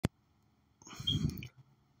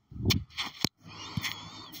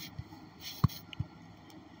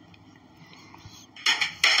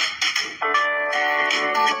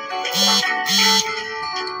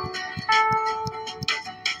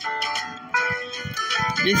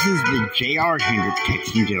This is the JrRto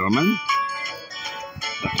Text and Gentlemen,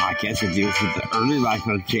 the podcast that deals with the early life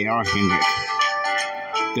of JrRto,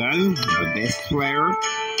 done with the best player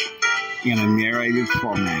in a narrated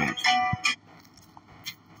format.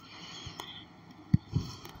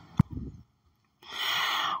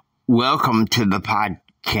 Welcome to the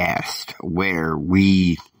podcast where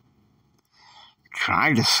we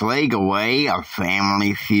try to slag away a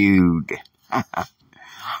family feud.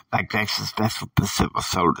 Like that's what this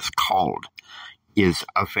episode is called, is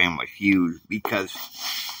a family feud, because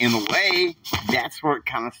in a way, that's where it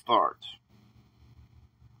kind of starts.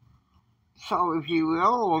 So if you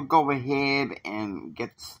will, we'll go ahead and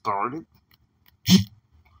get started.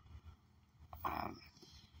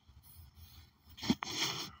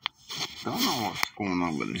 Don't know what's going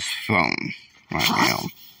on with this phone right now.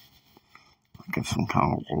 I got some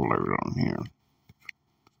kind of alert on here.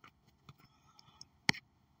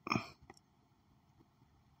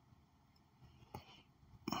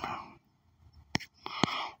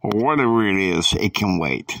 Well, whatever it is, it can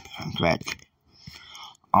wait. In fact,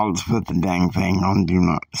 I'll just put the dang thing on Do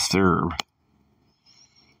Not Disturb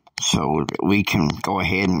so we can go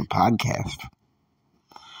ahead and podcast.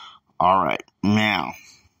 All right, now,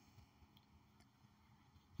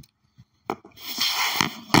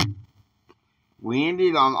 we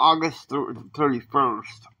ended on August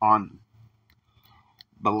 31st on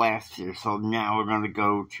the last year, so now we're going to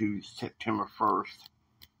go to September 1st.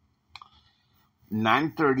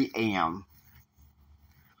 9:30 a.m.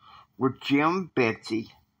 with Jim, Betsy,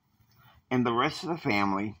 and the rest of the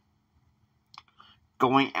family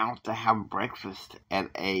going out to have breakfast at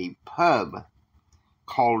a pub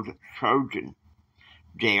called Trojan.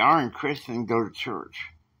 JR and Kristen go to church.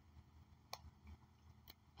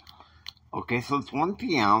 Okay, so it's 1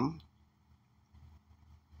 p.m.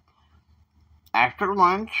 After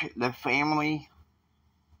lunch, the family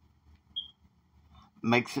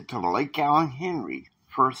makes it to Lake Allen Henry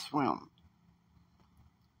for a swim.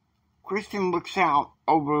 Kristen looks out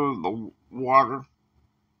over the water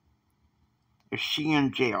as she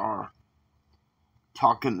and JR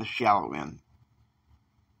talk in the shallow end.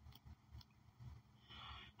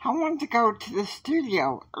 I want to go to the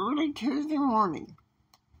studio early Tuesday morning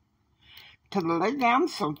to lay down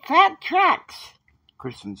some fat tracks,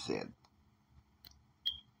 Kristen said.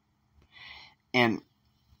 And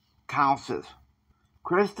Kyle says,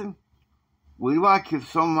 Kristen, we like you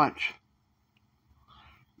so much.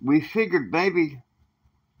 We figured maybe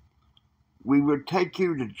we would take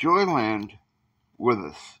you to Joyland with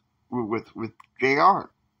us, with JR,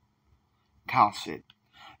 Kyle said.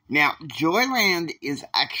 Now, Joyland is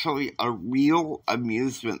actually a real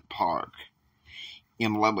amusement park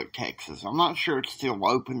in Lubbock, Texas. I'm not sure it's still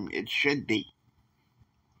open. It should be.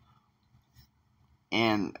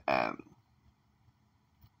 And,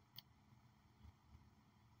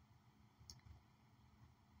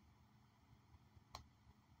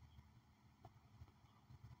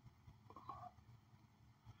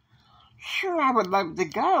 sure, I would love to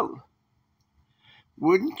go.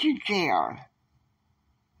 Wouldn't you, JR?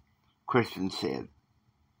 Kristen said.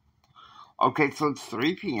 Okay, so it's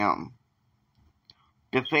 3 p.m.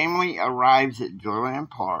 The family arrives at Joyland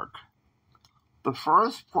Park. The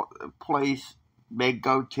first place they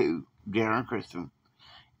go to, JR and Kristen,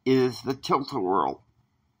 is the Tilt-A-Whirl.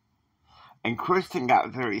 And Kristen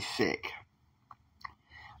got very sick.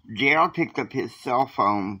 JR picked up his cell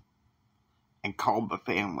phone and called the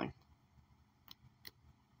family.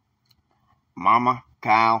 Mama,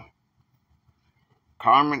 Kyle,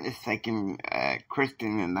 Carmen is taking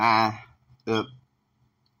Kristen and I up.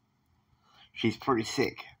 She's pretty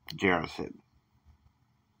sick, JR said.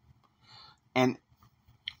 And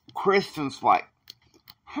Kristen's like,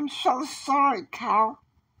 I'm so sorry, Kyle.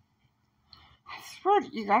 I swear to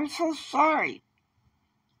you, I'm so sorry.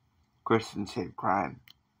 Kristen said, crying.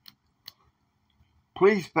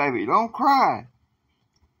 Please, baby, don't cry,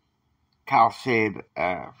 Kyle said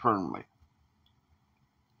firmly.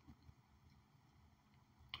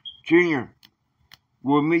 Junior,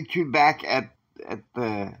 we'll meet you back at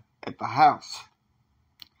the house.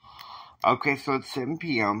 Okay, so it's 7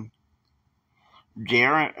 p.m.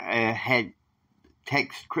 JR had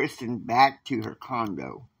takes Kristen back to her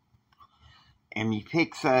condo, and he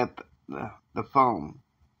picks up the phone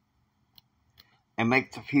and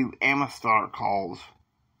makes a few Amistar calls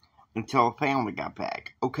until the family got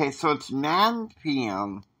back. Okay, so it's 9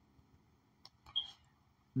 p.m.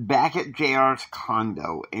 back at JR's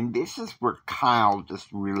condo, and this is where Kyle just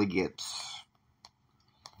really gets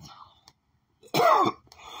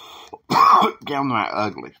downright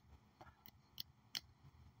ugly.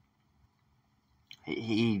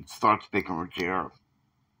 He starts picking with JR.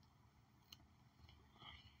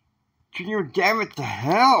 Junior, damn it to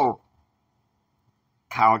hell!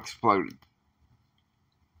 Kyle exploded.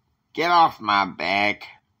 Get off my back.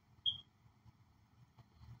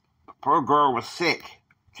 The poor girl was sick,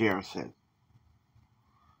 JrRto said.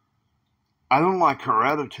 I don't like her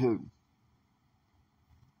attitude.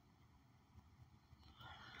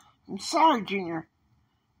 I'm sorry, Junior,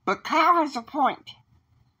 but Kyle has a point,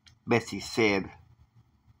 Betsy said,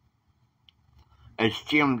 as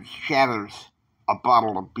Jim shatters a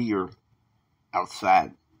bottle of beer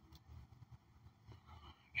outside.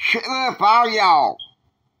 Shut up, all y'all!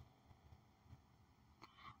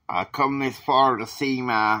 I come this far to see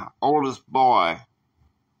my oldest boy,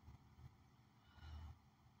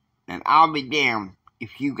 and I'll be damned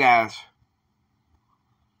if you guys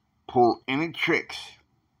pull any tricks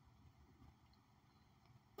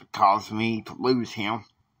to cause me to lose him,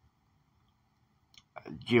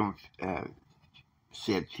 Jim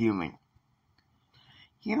said, fuming.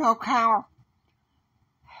 You know, Kyle,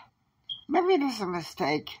 maybe it is a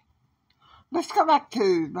mistake. Let's go back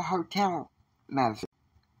to the hotel, Madison.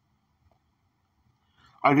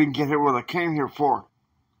 I didn't get here what I came here for,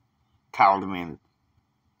 Kyle demanded.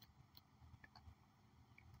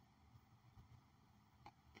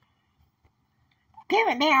 Damn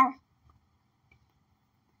it now.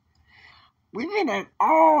 We've been at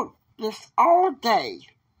all day.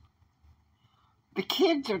 The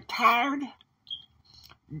kids are tired.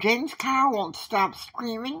 James Kyle won't stop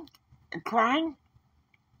screaming and crying.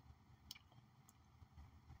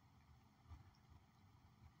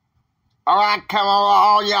 All right, come on,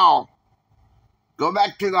 all y'all. Go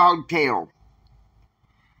back to the hotel.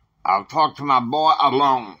 I'll talk to my boy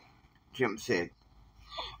alone, Jim said.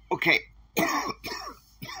 Okay.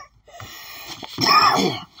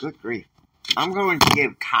 Good grief. I'm going to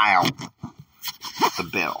give Kyle the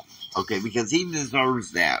bell, okay, because he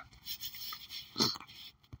deserves that.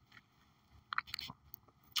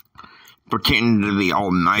 Pretending to be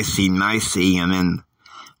all nicey, and then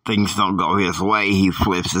things don't go his way, he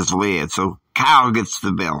flips his lid. So Kyle gets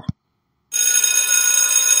the bell.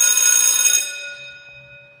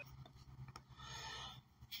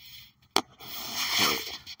 Okay.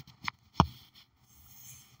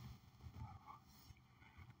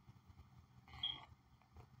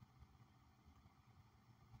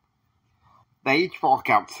 They each walk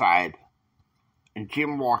outside, and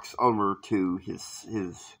Jim walks over to his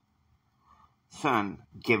son,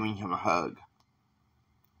 giving him a hug.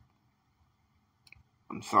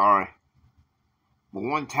 I'm sorry, but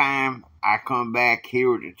one time I come back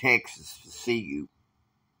here to Texas to see you.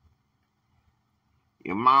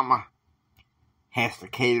 Your mama has to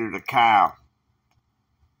cater to Kyle.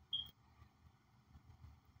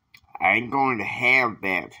 I ain't going to have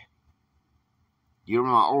that. You're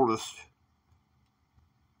my oldest.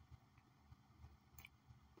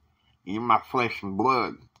 You're my flesh and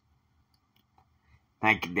blood.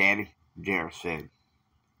 Thank you, Daddy, JrRto said.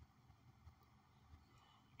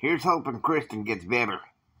 Here's hoping Kristen gets better.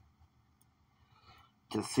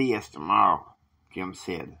 To see us tomorrow, Jim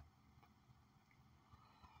said.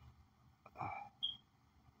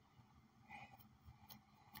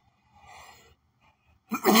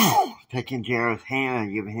 Taking JrRto's hand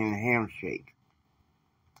and giving him a handshake.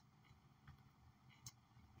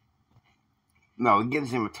 No, he gives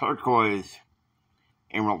him a turquoise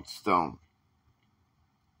emerald stone.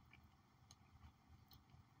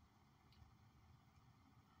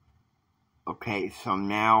 Okay, so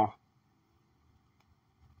now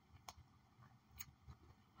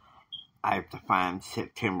I have to find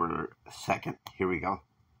September 2nd. Here we go.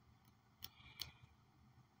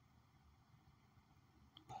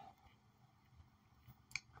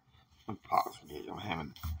 I'm pausing it. I'm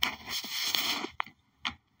having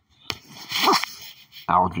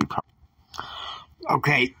allergy problem.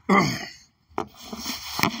 Okay.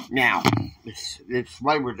 Now, it's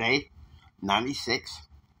Labor Day, 96,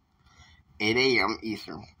 8 a.m.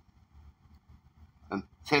 Eastern.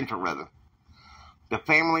 Central, rather. The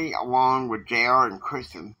family, along with JR and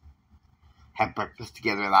Kristen, have breakfast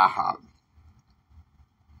together at IHOP.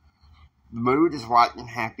 The mood is light and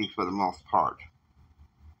happy for the most part.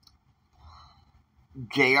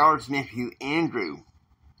 JR's nephew, Andrew,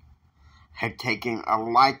 had taken a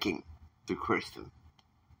liking to Kristen.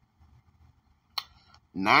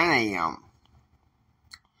 9 a.m.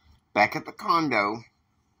 Back at the condo,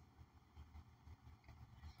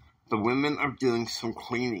 the women are doing some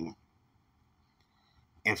cleaning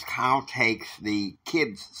as Kyle takes the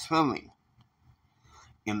kids swimming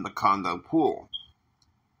in the condo pool.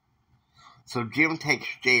 So Jim takes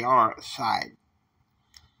JR aside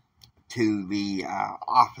to the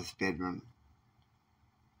office bedroom.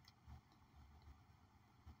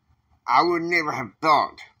 I would never have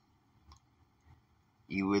thought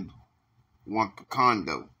you would want the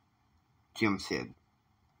condo, Jim said.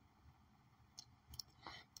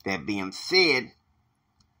 That being said,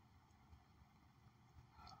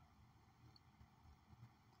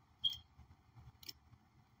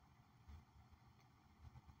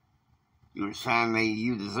 you're saying that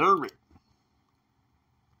you deserve it.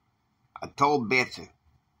 I told Betsy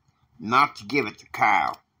not to give it to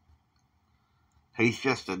Kyle. He's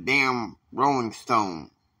just a damn Rolling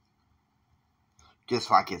Stone,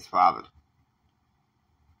 just like his father.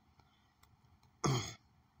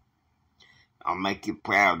 I'll make you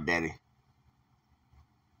proud, Daddy.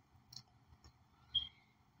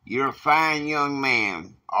 You're a fine young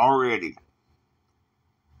man already.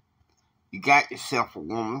 You got yourself a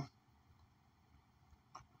woman,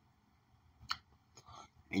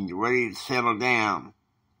 and you're ready to settle down.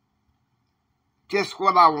 Just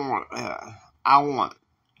what I want,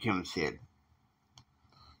 Jim said.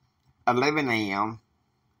 11 a.m.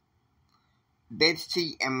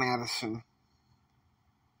 Betsy and Madison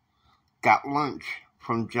got lunch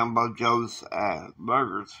from Jumbo Joe's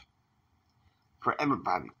Burgers for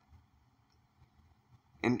everybody.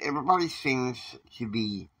 And everybody seems to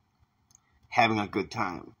be having a good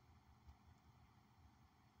time.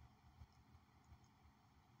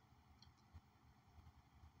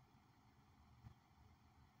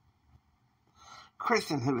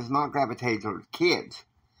 Kristen, who was not gravitated toward kids,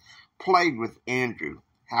 played with Andrew.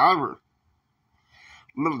 However,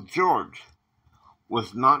 little George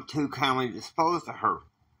was not too kindly disposed to her.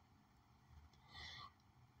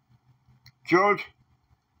 George,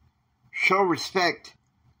 show respect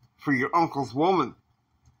for your uncle's woman,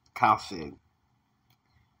 Kyle said.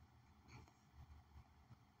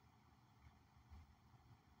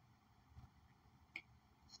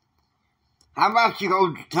 How about you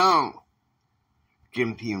hold your tongue?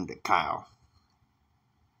 Jim fumed at Kyle.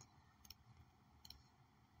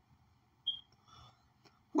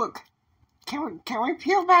 Look, can we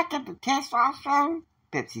peel back at the testosterone?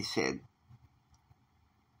 Betsy said.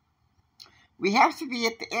 We have to be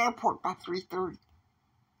at the airport by 3:30.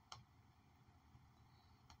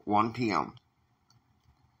 1 p.m.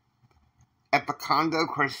 At the condo,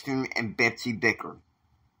 Kristen and Betsy bickered.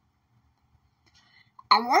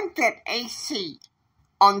 I want that AC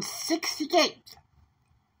on 68,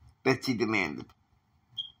 Betsy demanded.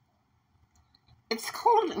 It's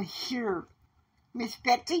cold in here, Miss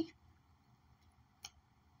Betsy,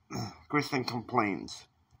 Kristen complains.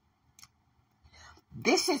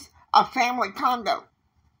 This is a family condo,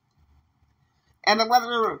 and the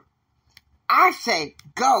weather I say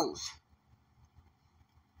goes.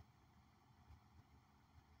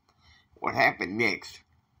 What happened next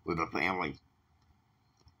with the family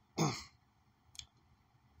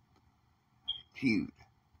feud?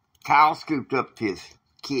 Kyle scooped up his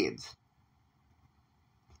kids,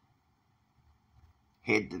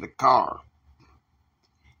 head to the car,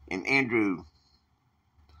 and Andrew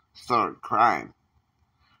started crying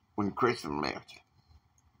when Kristen left.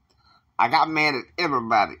 I got mad at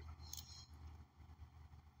everybody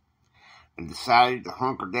and decided to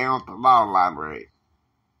hunker down at the law library.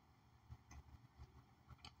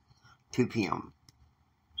 2 p.m.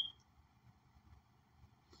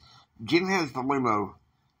 Jim has the limo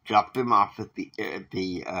dropped him off at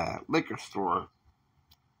the liquor store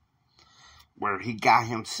where he got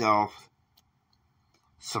himself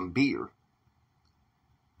some beer,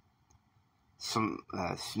 some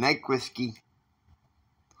snake whiskey,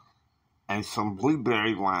 and some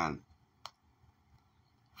blueberry wine.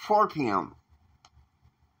 4 p.m.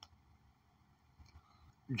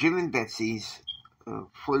 Jim and Betsy's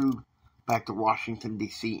flew back to Washington,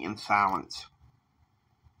 D.C. in silence.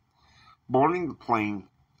 Boarding the plane,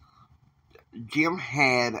 Jim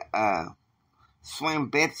had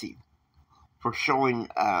slammed Betsy for showing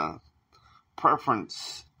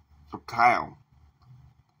preference for Kyle.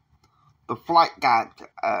 The flight got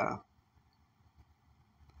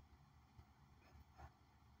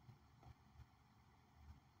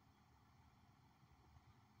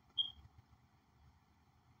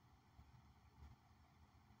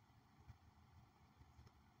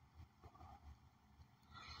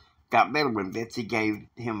better when Betsy gave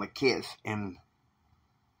him a kiss, and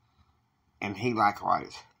he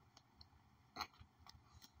likewise.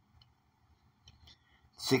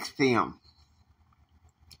 6 p.m.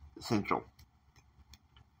 Central.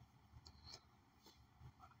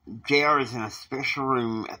 JR is in a special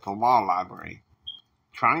room at the law library,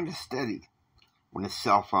 trying to study, when his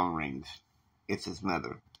cell phone rings. It's his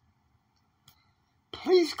mother.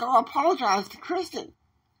 Please go apologize to Kristen,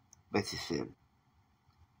 Betsy said.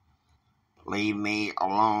 Leave me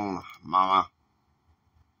alone, Mama.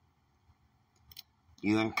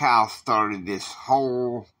 You and Kyle started this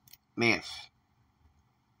whole mess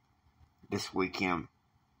this weekend.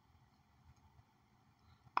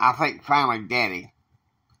 I think finally Daddy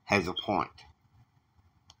has a point.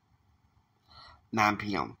 9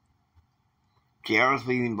 p.m. JrRto's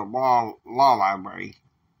leaving the law library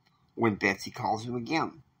when Betsy calls him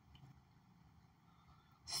again.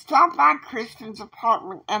 Stop by Kristen's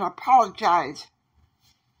apartment and apologize.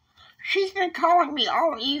 She's been calling me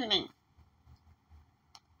all evening.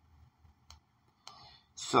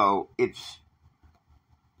 So it's...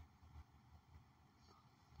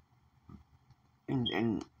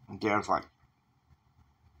 And JrRto's like,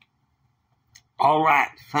 all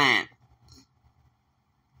right, fine.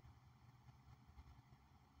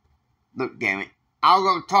 Look, damn it, I'll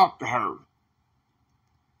go talk to her.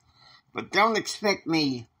 But don't expect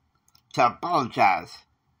me to apologize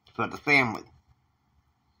for the family.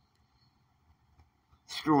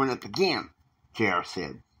 Screwing up again, JrRto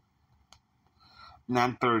said.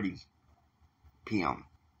 9:30 p.m.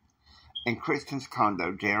 In Kristen's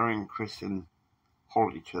condo, JrRto and Kristen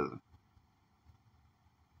hold each other.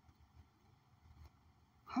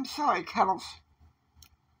 I'm sorry, Cuddles,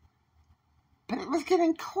 but it was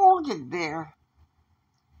getting cold in there.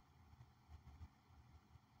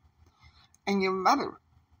 And your mother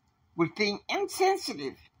was being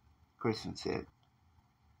insensitive, Kristen said.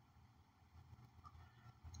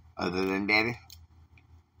 Other than Daddy,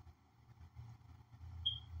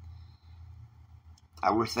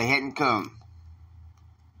 I wish they hadn't come.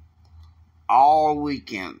 All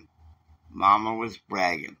weekend, Mama was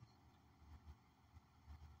bragging.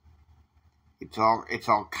 It's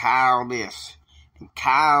all Kyle this and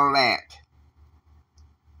Kyle that.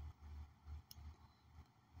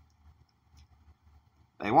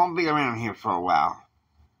 They won't be around here for a while.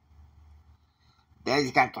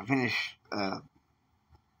 Daddy's got to finish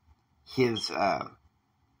his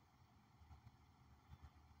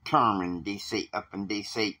term in D.C., up in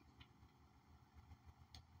D.C.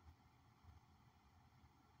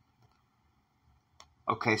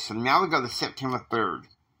 Okay, so now we go to September 3rd,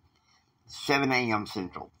 7 a.m.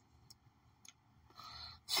 Central.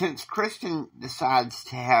 Since Kristen decides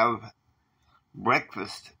to have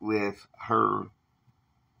breakfast with her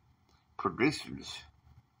producers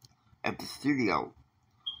at the studio,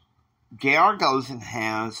 JrRto goes and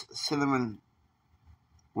has cinnamon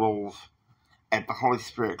rolls at the Holy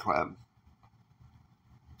Spirit Club.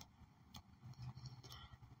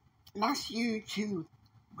 Nice of you to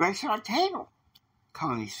grace our table,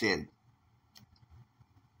 Connie said.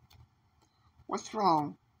 What's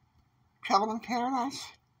wrong? Trouble in paradise?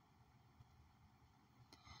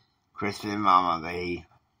 Kristen and Mama, they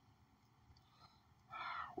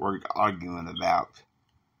were arguing about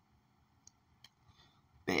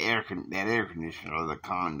that air conditioner of the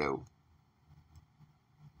condo.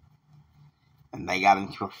 And they got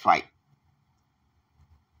into a fight.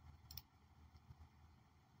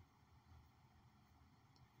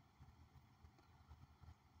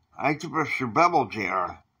 I hate to burst your bubble,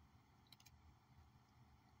 JrRto.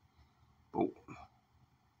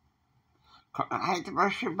 I hate to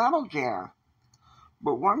burst your bubble, JrRto.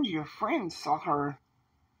 But one of your friends saw her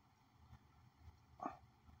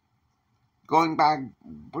going by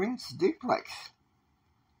Brent's duplex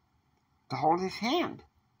to hold his hand,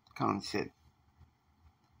 Connie said.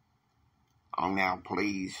 Oh, now,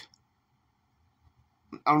 please.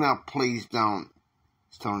 Oh, now, please don't,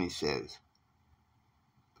 Tony says.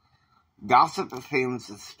 Gossip offends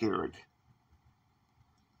the spirit.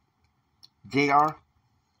 JrRto,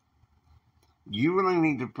 you really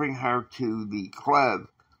need to bring her to the club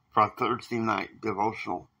for a Thursday night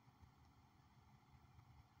devotional.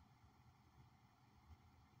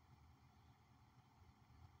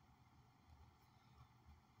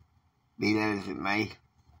 Be that as it may,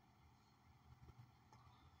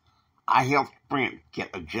 I helped Brent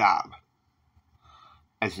get a job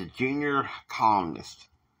as a junior columnist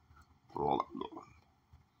for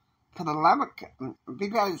the Lubbock. Be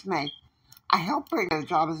that as it may, I helped Brent get a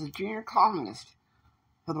job as a junior columnist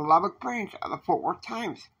for the Lubbock branch of the Fort Worth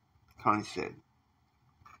Times, Connie said.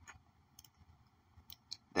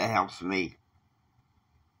 That helps me.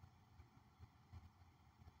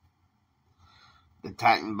 The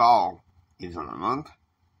Titan Ball is in a month,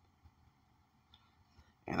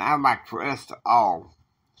 and I'd like for us to all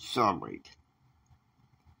celebrate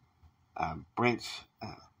Brent's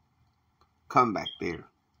comeback there,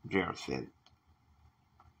 JrRto said.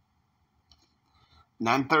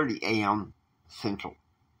 9:30 a.m. Central.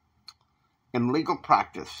 In legal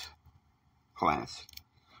practice class,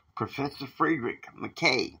 Professor Friedrich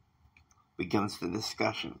McKay begins the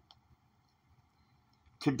discussion.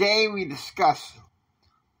 Today we discuss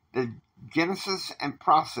the genesis and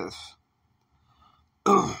process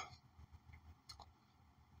of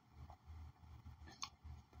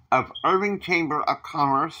Irving Chamber of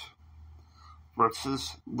Commerce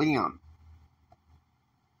versus Leon.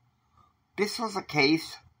 This was a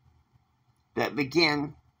case that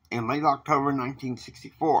began in late October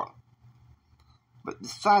 1964, but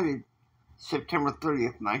decided September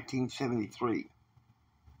 30th, 1973.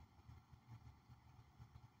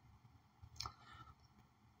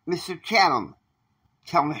 Mr. Chatham,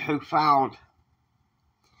 tell me who filed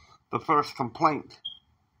the first complaint.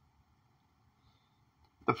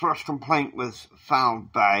 The first complaint was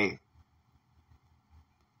filed by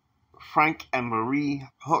Frank and Marie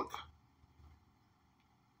Hook,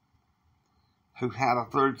 who had a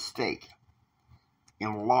third stake in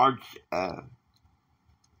a large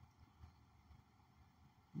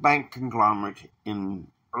bank conglomerate in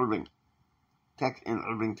Irving,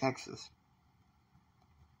 Texas.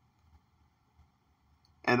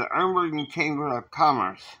 And the Irving Chamber of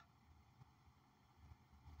Commerce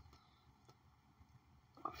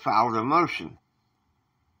filed a motion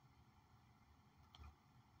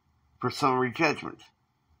for summary judgment,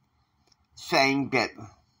 saying that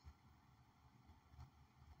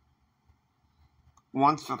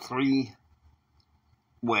once the three-way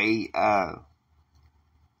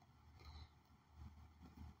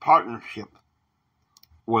partnership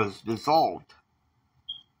was dissolved,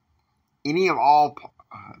 any of all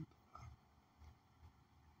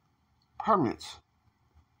permits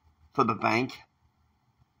for the bank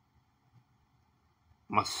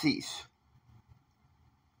must cease.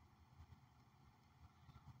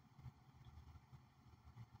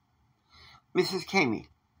 Mrs. Kamey,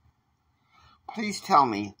 please tell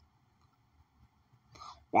me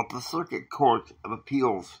what the Circuit Court of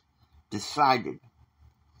Appeals decided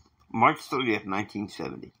March 30th,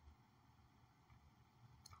 1970.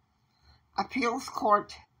 Appeals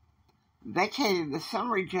Court vacated the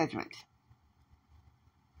summary judgment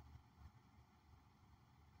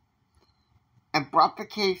and brought the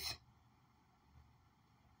case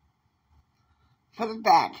further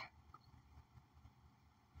back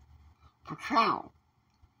for trial,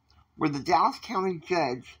 where the Dallas County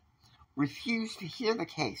judge refused to hear the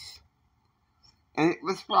case, and it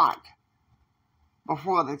was brought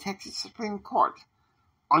before the Texas Supreme Court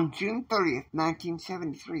on June 30th,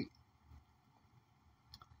 1973.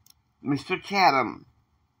 Mr. Chatham,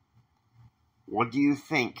 what do you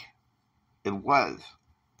think it was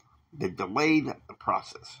that delayed the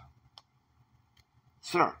process?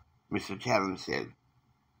 Sir, Mr. Chatham said,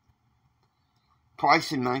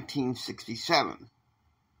 twice in 1967,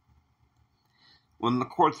 when the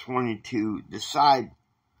courts wanted to decide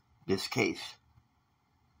this case,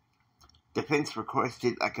 defense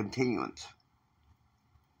requested a continuance.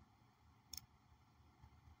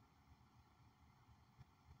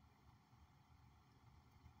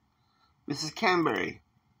 Mrs. Canberry,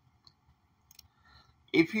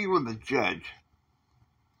 if you were the judge,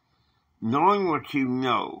 knowing what you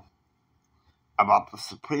know about the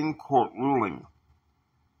Supreme Court ruling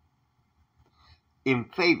in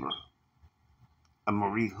favor of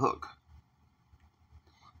Marie Hook,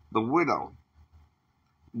 the widow,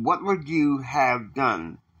 what would you have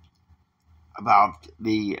done about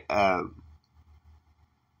the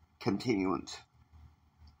continuance?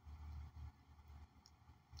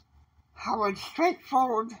 Howard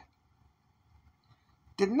straightforward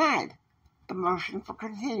denied the motion for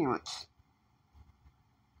continuance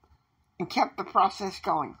and kept the process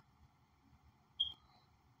going.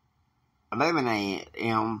 11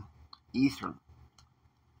 a.m. Eastern.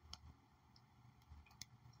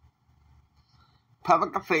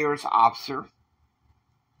 Public Affairs Officer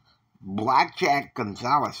Blackjack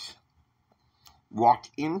Gonzalez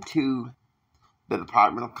walked into the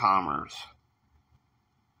Department of Commerce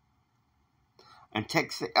and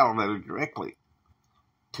takes the elevator directly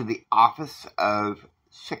to the office of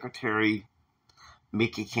Secretary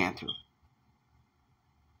Mickey Cantor.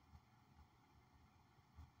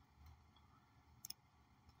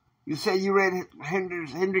 You said you read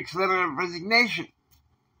Hendrick's letter of resignation,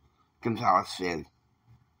 Gonzalez said,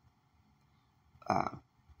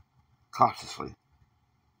 cautiously.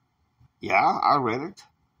 Yeah, I read it.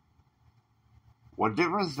 What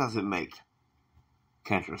difference does it make?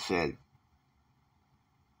 Cantor said,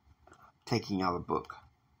 taking out a book.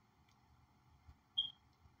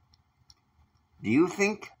 Do you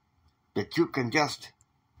think that you can just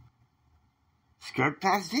skirt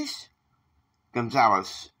past this?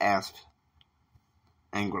 Gonzalez asked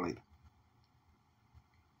angrily.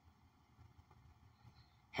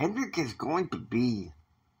 Hendrick is going to be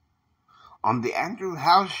on the Andrew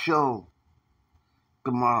House show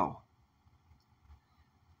tomorrow,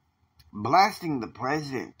 blasting the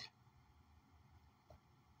president.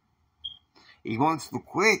 He wants to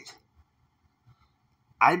quit.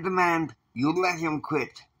 I demand you let him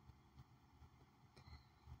quit.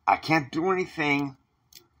 I can't do anything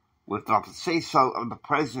without the say-so of the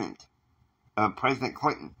president, President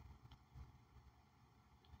Clinton.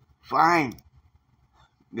 Fine,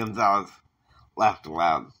 Gonzalez laughed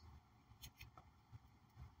aloud.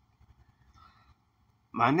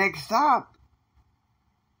 My next stop,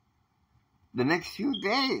 the next few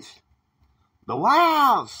days, the White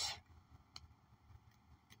House.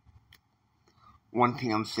 1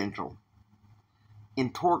 p.m. Central.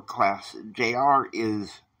 In tort class, JR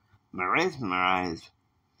is mesmerized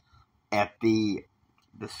at the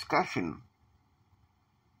discussion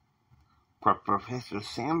where Professor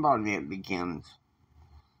Sam Barnett begins.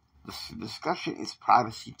 The discussion is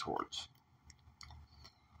privacy torts.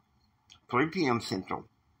 3 p.m. Central.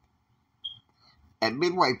 At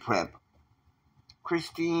Midway Prep,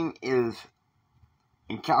 Christine is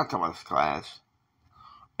in calculus class,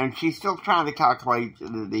 and she's still trying to calculate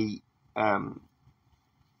the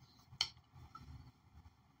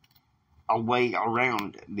a way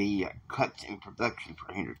around the cuts in production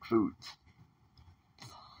for Hendrick Foods.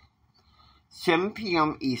 7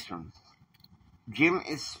 p.m. Eastern. Jim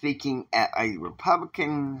is speaking at a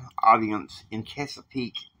Republican audience in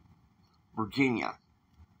Chesapeake, Virginia,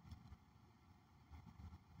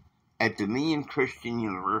 at Dominion Christian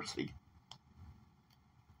University.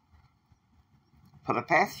 For the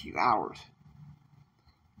past few hours,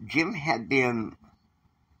 Jim had been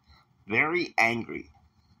very angry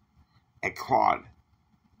at Claude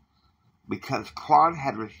because Claude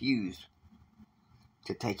had refused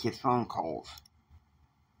to take his phone calls.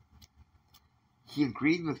 He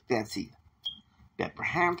agreed with Betsy that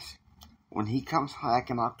perhaps when he comes back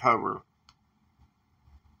in October,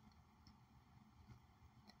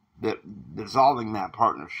 that dissolving that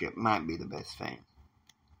partnership might be the best thing.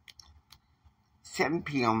 7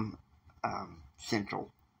 p.m.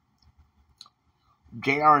 Central.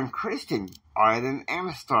 JR and Kristen are at an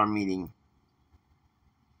Amistar meeting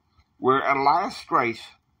where Elias Grace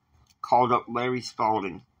called up Larry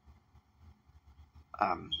Spalding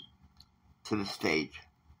to the stage.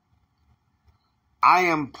 I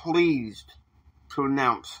am pleased to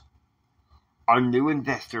announce our new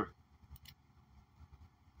investor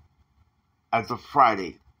as of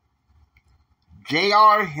Friday,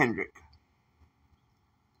 J.R. Hendrick.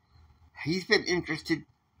 He's been interested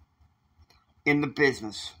in the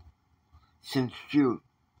business since June.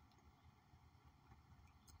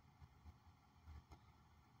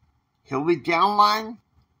 He'll be downline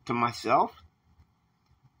to myself,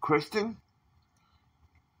 Kristen,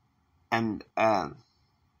 and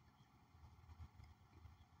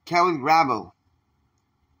Kelly Rabbo.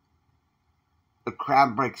 The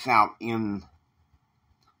crowd breaks out in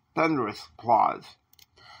thunderous applause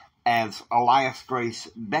as Elias Grace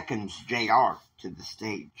beckons JR to the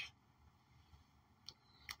stage.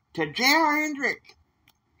 To JR Hendrick,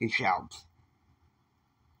 he shouts.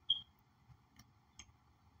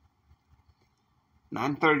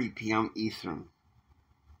 9:30 p.m. Eastern.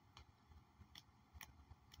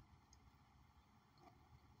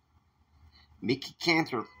 Mickey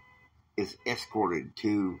Cantor is escorted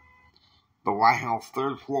to the White House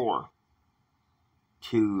third floor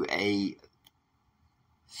to a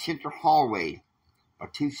central hallway by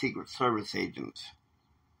 2 Secret Service agents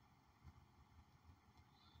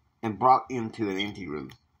and brought into an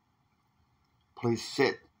anteroom. Please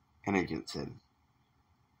sit, an agent said.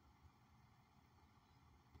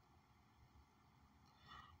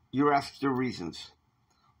 You're asked your reasons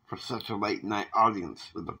for such a late night audience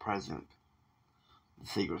with the president, the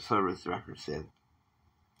Secret Service director said.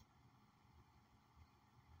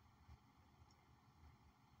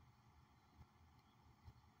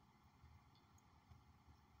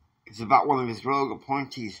 It's about one of his rogue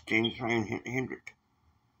appointees, James Ryan Hendrick.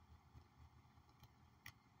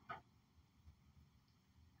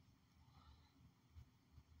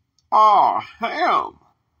 Oh, him,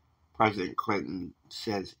 President Clinton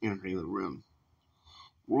says, entering the room.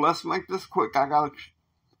 Well, let's make this quick.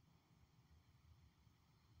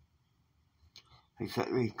 He said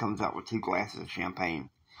he comes out with 2 glasses of champagne.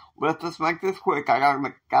 Let's just make this quick. I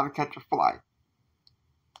gotta catch a flight.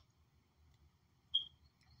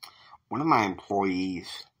 One of my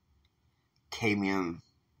employees came in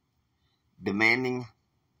demanding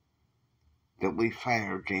that we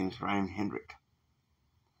fire James Ryan Hendrick,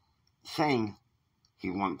 saying he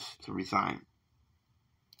wants to resign.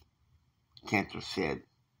 Cantor said,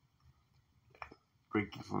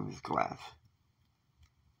 drinking from his glass.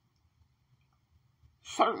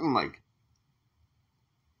 Certainly,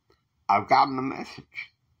 I've gotten the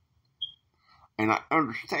message, and I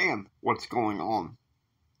understand what's going on.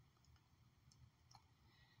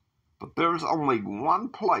 But there's only one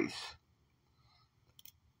place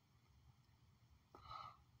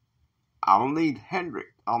I'll meet Hendrick.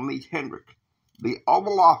 The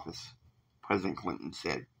Oval Office, President Clinton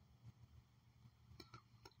said.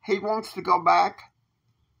 He wants to go back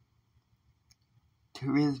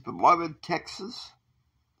to his beloved Texas.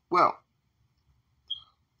 Well,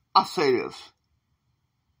 I say this.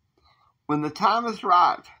 When the time is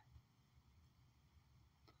right,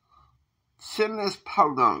 send this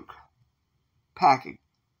podunk packing.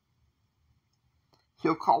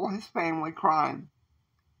 He'll call his family crying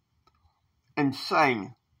and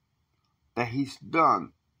saying that he's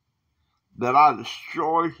done, that I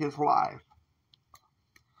destroyed his life.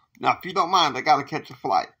 Now, if you don't mind, I gotta catch a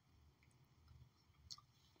flight.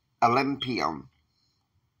 11 p.m.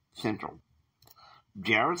 Central.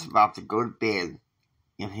 Jared's about to go to bed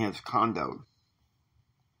in his condo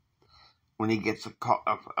when he gets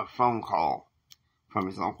a phone call from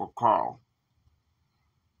his Uncle Carl.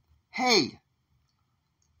 Hey,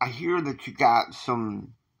 I hear that you got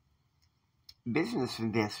some business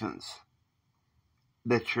investments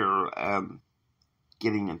that you're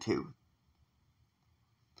getting into.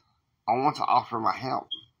 I want to offer my help.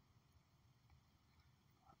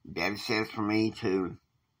 Daddy says for me to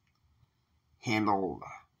handle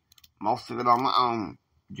most of it on my own,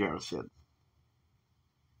 JrRto said.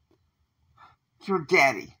 Your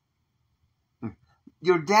daddy?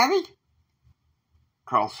 Your daddy?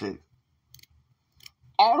 Carl said.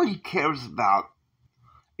 All he cares about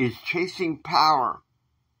is chasing power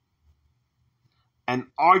and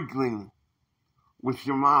arguing with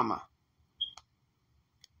your mama.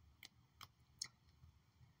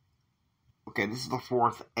 Okay, this is the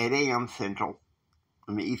 4th, 8 a.m. Central,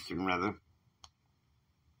 Eastern rather.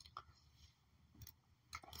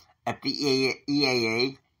 At the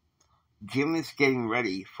EAA, Jim is getting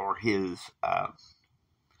ready for his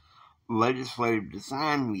legislative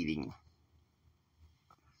design meeting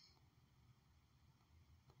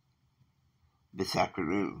this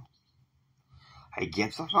afternoon. He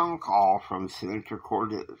gets a phone call from Senator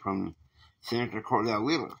Cordell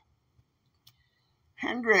Wheeler.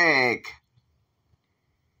 Hendrick,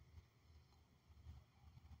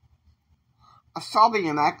 I saw the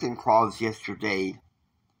enacting clause yesterday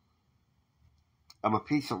of a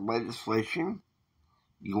piece of legislation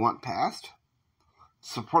you want passed.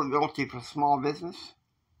 Supportability for small business?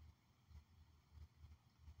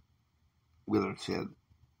 Wheeler said.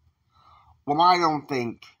 Well, I don't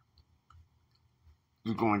think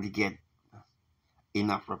you're going to get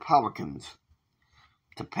enough Republicans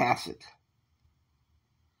to pass it.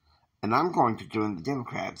 And I'm going to join the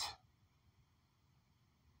Democrats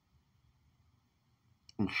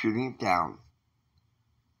in shooting it down.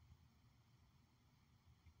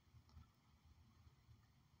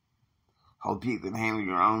 Hope you can handle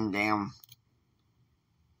your own damn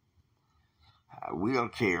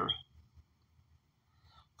wheelchair,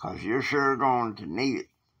 because you're sure going to need it.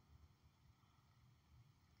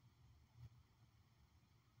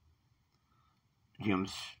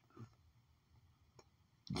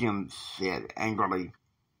 Jim said, angrily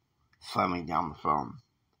slamming down the phone.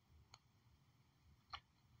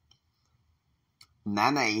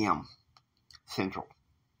 9 a.m. Central.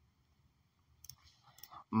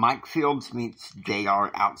 Mike Fields meets JR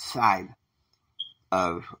outside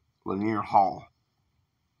of Lanier Hall.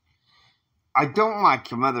 I don't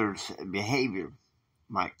like your mother's behavior,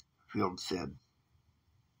 Mike Fields said.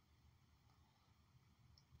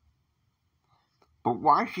 But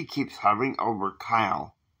why she keeps hovering over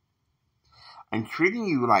Kyle and treating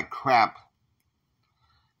you like crap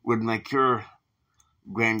would make your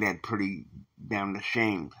granddad pretty damn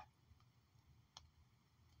ashamed.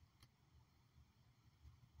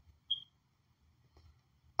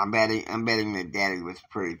 I'm betting that Daddy was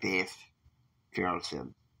pretty pissed, JrRto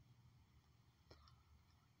said.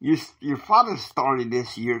 Your father started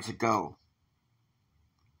this years ago,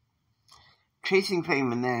 chasing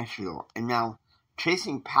fame in Nashville, and now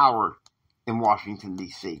chasing power in Washington,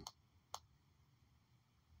 D.C.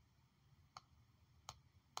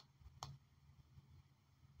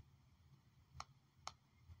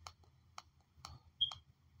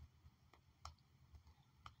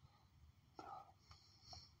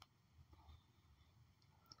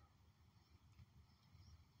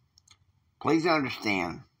 Please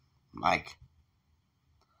understand, Mike,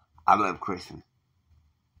 I love Kristen.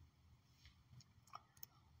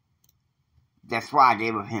 That's why I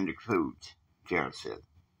gave up Hendrick Foods, JrRto said.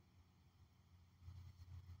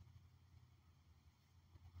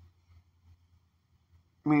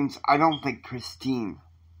 Means I don't think Christine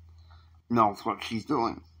knows what she's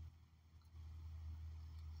doing.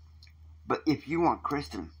 But if you want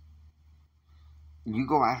Kristen, you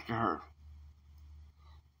go after her.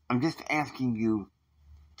 I'm just asking you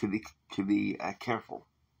to be careful.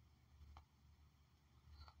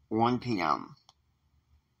 1 p.m.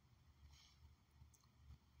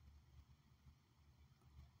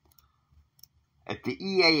 At the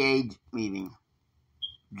EAA meeting,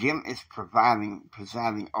 Jim is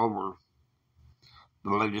presiding over the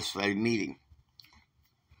legislative meeting.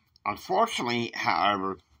 Unfortunately,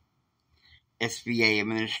 however, SBA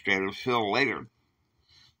Administrator Phil later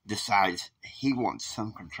decides he wants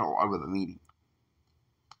some control over the meeting.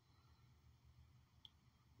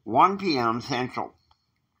 1 p.m. Central.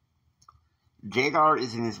 JrRto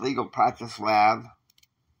is in his legal practice lab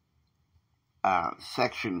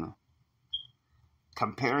section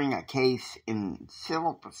comparing a case in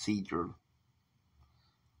civil procedure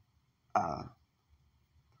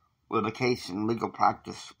with a case in legal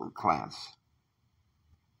practice class.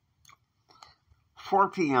 4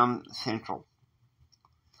 p.m. Central.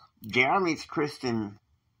 JrRto meets Kristen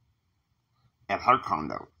at her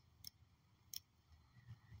condo.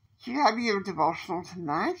 You have your devotional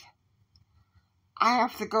tonight? I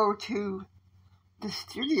have to go to the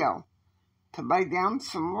studio to lay down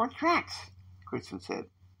some more tracks, Kristen said.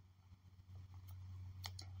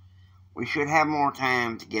 We should have more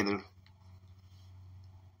time together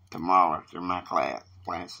tomorrow after my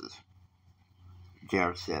classes,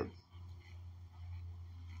 JrRto said.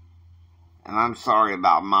 And I'm sorry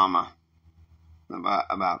about Mama,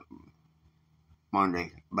 about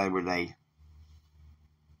Monday, Labor Day,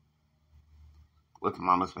 with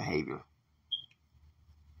Mama's behavior.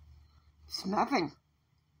 It's nothing.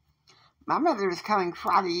 My mother is coming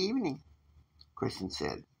Friday evening, Kristen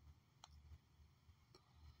said.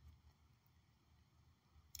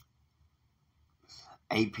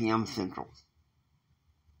 "8 p.m. Central.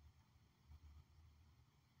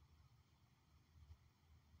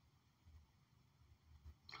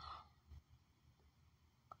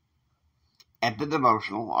 At the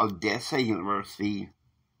devotional, Odessa University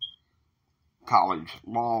College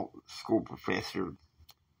Law School professor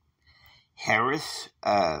Harris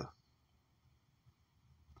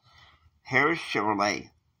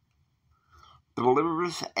Chevrolet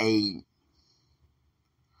delivers a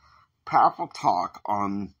powerful talk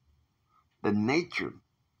on the nature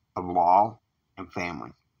of law and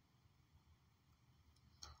family.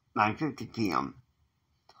 9:50 p.m.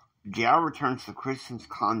 JrRto returns to Kristen's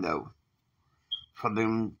condo for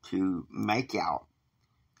them to make out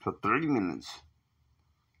for 30 minutes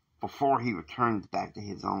before he returns back to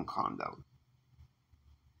his own condo.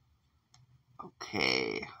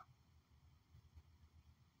 Okay.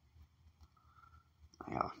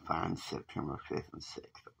 I gotta find September 5th and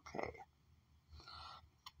 6th. Okay.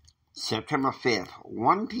 September 5th,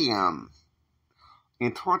 1 p.m.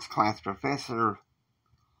 In torts class, Professor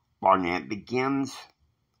Barnett begins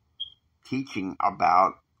teaching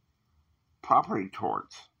about property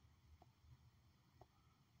torts.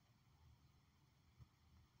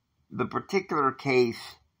 The particular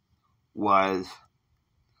case was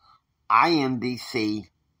INDC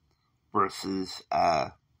versus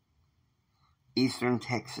Eastern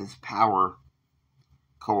Texas Power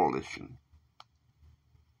Coalition.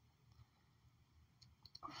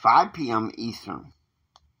 5 p.m. Eastern.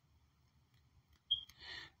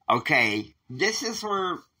 Okay, this is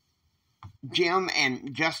where Jim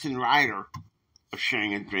and Justin Ryder are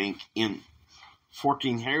sharing a drink in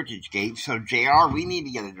 14 Heritage Gate. So, JrRto, we need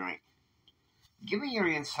to get a drink. Give me your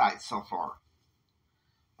insights so far.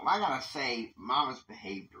 Well, I gotta say, Mama's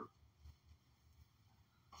behavior.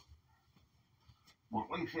 What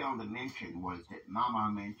we failed to mention was that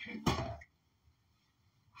Mama mentioned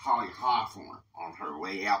Holly Hawthorne on her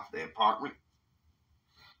way out to the apartment.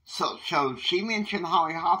 So she mentioned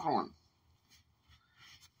Holly Hawthorne.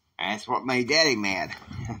 That's what made Daddy mad.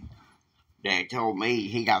 Daddy told me,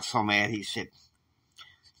 he got so mad, he said,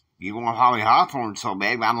 "You want Holly Hawthorne so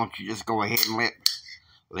bad, why don't you just go ahead and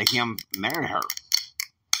let him marry her?"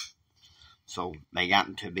 So they got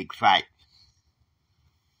into a big fight.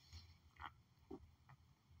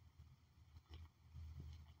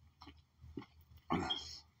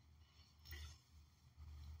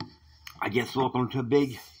 I guess welcome to a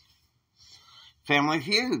big family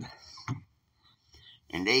feud.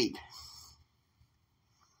 Indeed.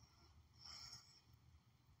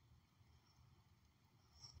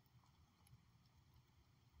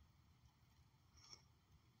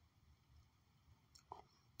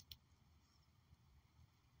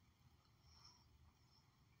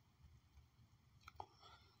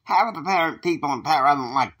 Half of the people in power, I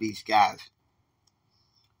don't like these guys,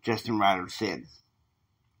 JrRto said.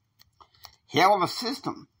 Hell of a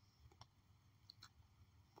system.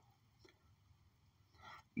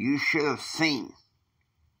 You should have seen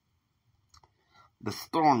the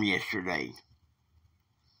storm yesterday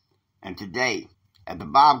and today at the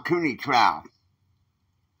Bob Cooney trial.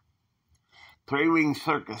 3-ring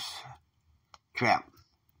circus trap.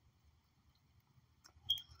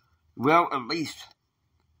 Well, at least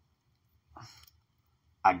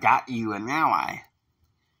I got you an ally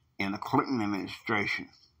in the Clinton administration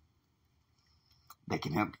that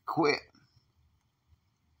can help you quit.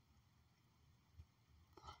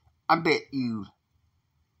 I bet you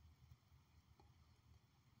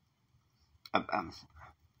I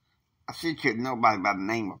sent you nobody by the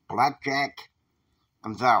name of Blackjack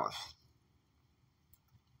Gonzalez.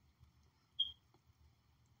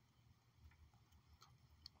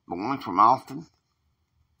 The one from Austin.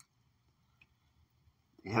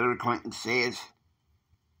 Hillary Clinton says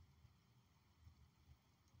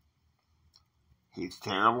he's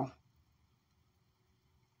terrible,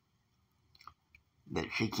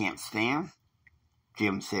 that she can't stand.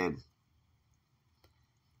 Jim said,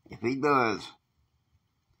 if he does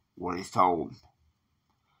what he's told,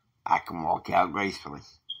 I can walk out gracefully.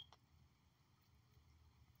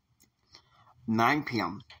 9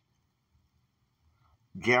 p.m.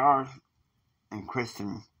 JrRto and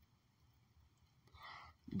Kristen.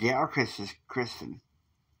 JrRto kisses Kristen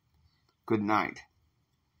good night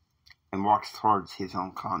and walks towards his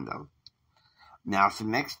own condo. Now it's the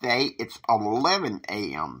next day. It's 11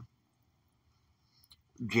 a.m.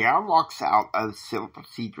 JrRto walks out of civil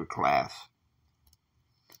procedure class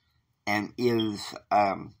and is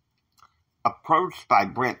approached by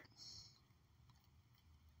Brent.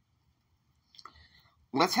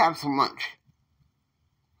 Let's have some lunch.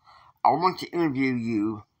 I want to interview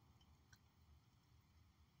you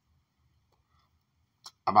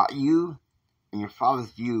about you and your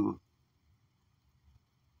father's view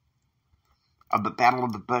of the battle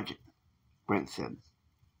of the budget, Brent said.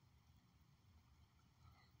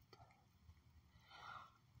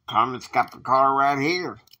 Carmen's got the car right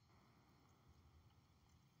here.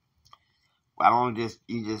 Why don't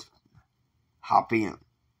you just hop in?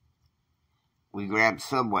 We grab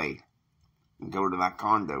Subway and go to my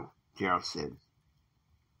condo, JrRto said.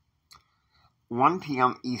 1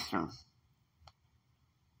 p.m. Eastern.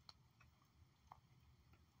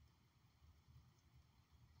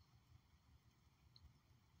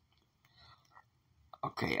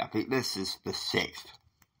 Okay, I think this is the 6th.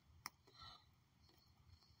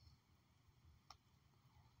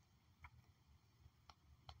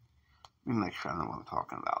 Let me make sure I know what I'm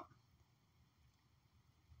talking about.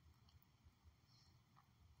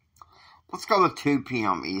 Let's go to 2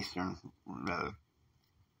 p.m. Eastern.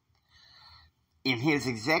 In his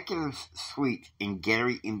executive suite in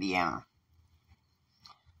Gary, Indiana,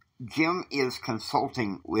 Jim is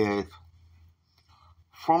consulting with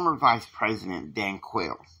former Vice President Dan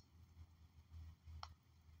Quayle.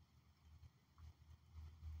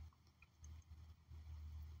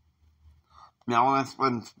 Now let's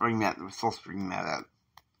bring that up.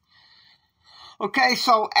 Okay,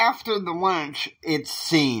 so after the lunch, it's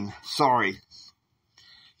scene. Sorry.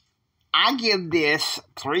 I give this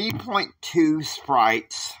 3.2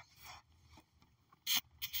 sprites.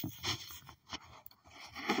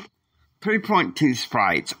 3.2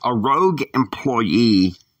 sprites. A rogue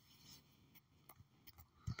employee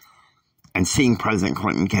and seeing President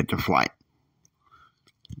Clinton catch a flight.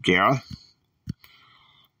 JrRto?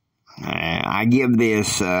 I give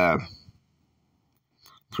this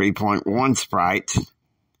 3.1 sprites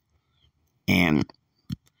and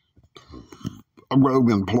a rogue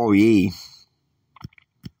employee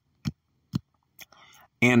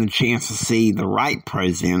and a chance to see the right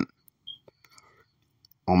president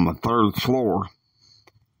on the 3rd floor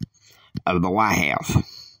of the White House.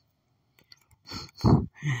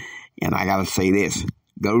 And I gotta say this,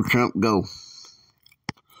 go Trump, go.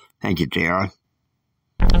 Thank you, JrRto.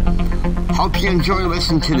 Hope you enjoy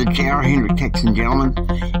listening to the JrRto Hendrick Texan Gentleman.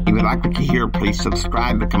 If you like what you hear, please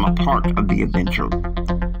subscribe, become a part of the adventure.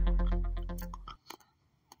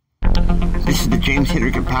 This is the James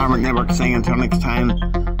Hendrick Empowerment Network saying until next time,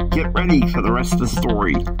 get ready for the rest of the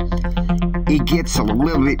story. It gets a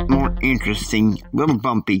little bit more interesting, a little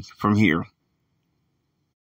bumpy from here.